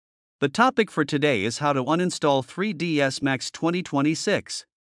The topic for today is how to uninstall 3ds Max 2026.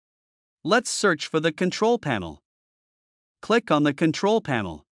 Let's search for the control panel. Click on the control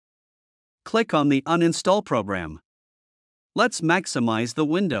panel. Click on the Uninstall program. Let's maximize the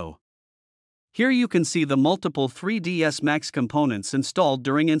window. Here you can see the multiple 3ds Max components installed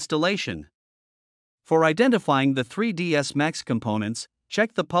during installation. For identifying the 3ds Max components,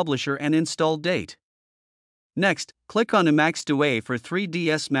 check the publisher and install date. Next, click on Uninstall for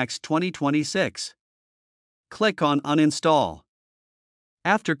 3ds Max 2026. Click on Uninstall.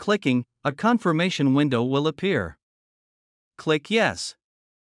 After clicking, a confirmation window will appear. Click Yes.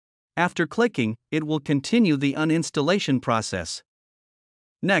 After clicking, it will continue the uninstallation process.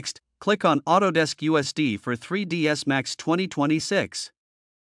 Next, click on Autodesk USD for 3ds Max 2026.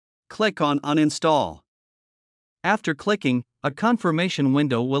 Click on Uninstall. After clicking, a confirmation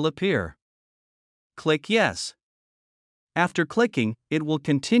window will appear. Click Yes. After clicking, it will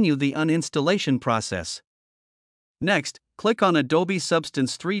continue the uninstallation process. Next, click on Adobe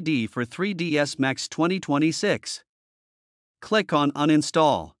Substance 3D for 3ds Max 2026. Click on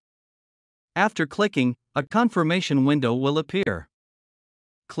Uninstall. After clicking, a confirmation window will appear.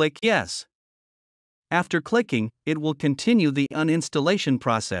 Click Yes. After clicking, it will continue the uninstallation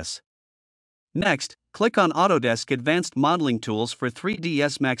process. Next, click on Autodesk Advanced Modeling Tools for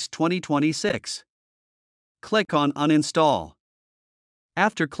 3ds Max 2026. Click on Uninstall.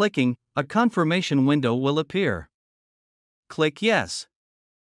 After clicking, a confirmation window will appear. Click Yes.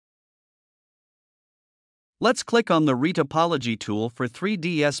 Let's click on the Retopology tool for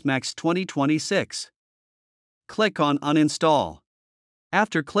 3ds Max 2026. Click on Uninstall.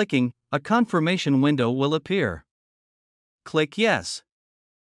 After clicking, a confirmation window will appear. Click Yes.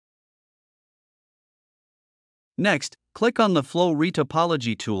 Next, click on the Flow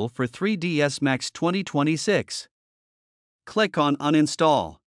Retopology tool for 3ds Max 2026. Click on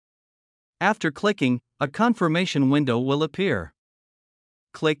Uninstall. After clicking, a confirmation window will appear.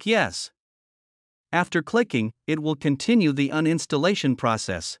 Click Yes. After clicking, it will continue the uninstallation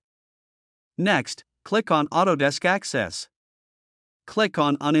process. Next, click on Autodesk Access. Click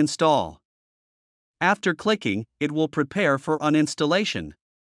on Uninstall. After clicking, it will prepare for uninstallation.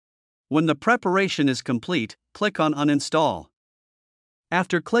 When the preparation is complete, click on Uninstall.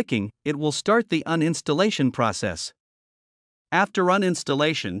 After clicking, it will start the uninstallation process. After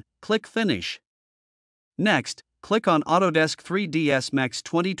uninstallation, click Finish. Next, click on Autodesk 3ds Max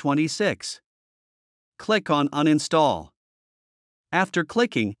 2026. Click on Uninstall. After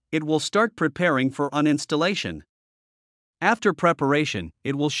clicking, it will start preparing for uninstallation. After preparation,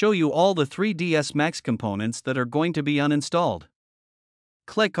 it will show you all the 3ds Max components that are going to be uninstalled.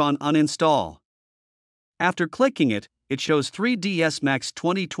 Click on Uninstall. After clicking it, it shows 3ds Max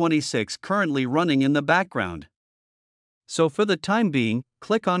 2026 currently running in the background. So for the time being,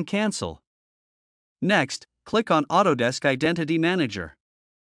 click on Cancel. Next, click on Autodesk Identity Manager.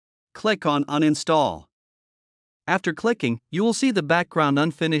 Click on Uninstall. After clicking, you will see the background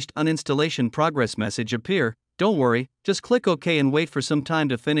unfinished uninstallation progress message appear. Don't worry, just click OK and wait for some time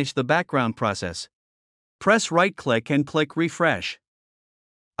to finish the background process. Press right-click and click Refresh.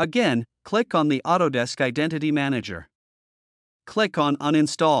 Again, click on the Autodesk Identity Manager. Click on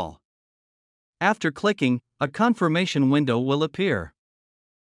Uninstall. After clicking, a confirmation window will appear.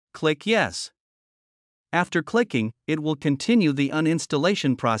 Click Yes. After clicking, it will continue the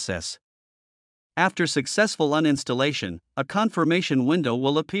uninstallation process. After successful uninstallation, a confirmation window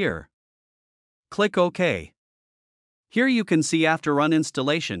will appear. Click OK. Here you can see after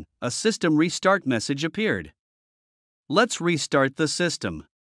uninstallation, a system restart message appeared. Let's restart the system.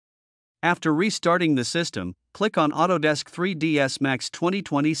 After restarting the system, click on Autodesk 3ds Max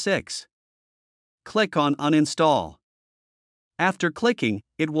 2026. Click on Uninstall. After clicking,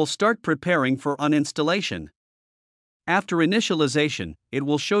 it will start preparing for uninstallation. After initialization, it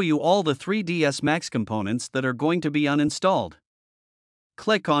will show you all the 3ds Max components that are going to be uninstalled.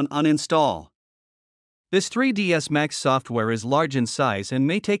 Click on Uninstall. This 3ds Max software is large in size and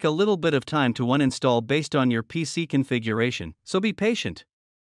may take a little bit of time to uninstall based on your PC configuration, so be patient.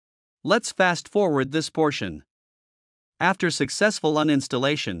 Let's fast forward this portion. After successful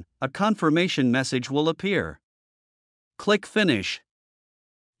uninstallation, a confirmation message will appear. Click Finish.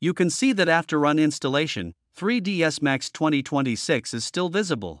 You can see that after uninstallation, 3ds Max 2026 is still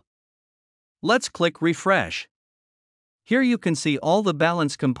visible. Let's click Refresh. Here you can see all the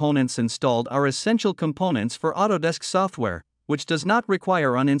balance components installed are essential components for Autodesk software, which does not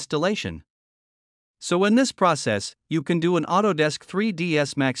require uninstallation. So in this process, you can do an Autodesk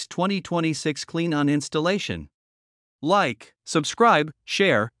 3ds Max 2026 clean uninstallation. Like, subscribe,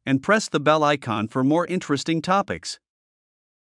 share, and press the bell icon for more interesting topics.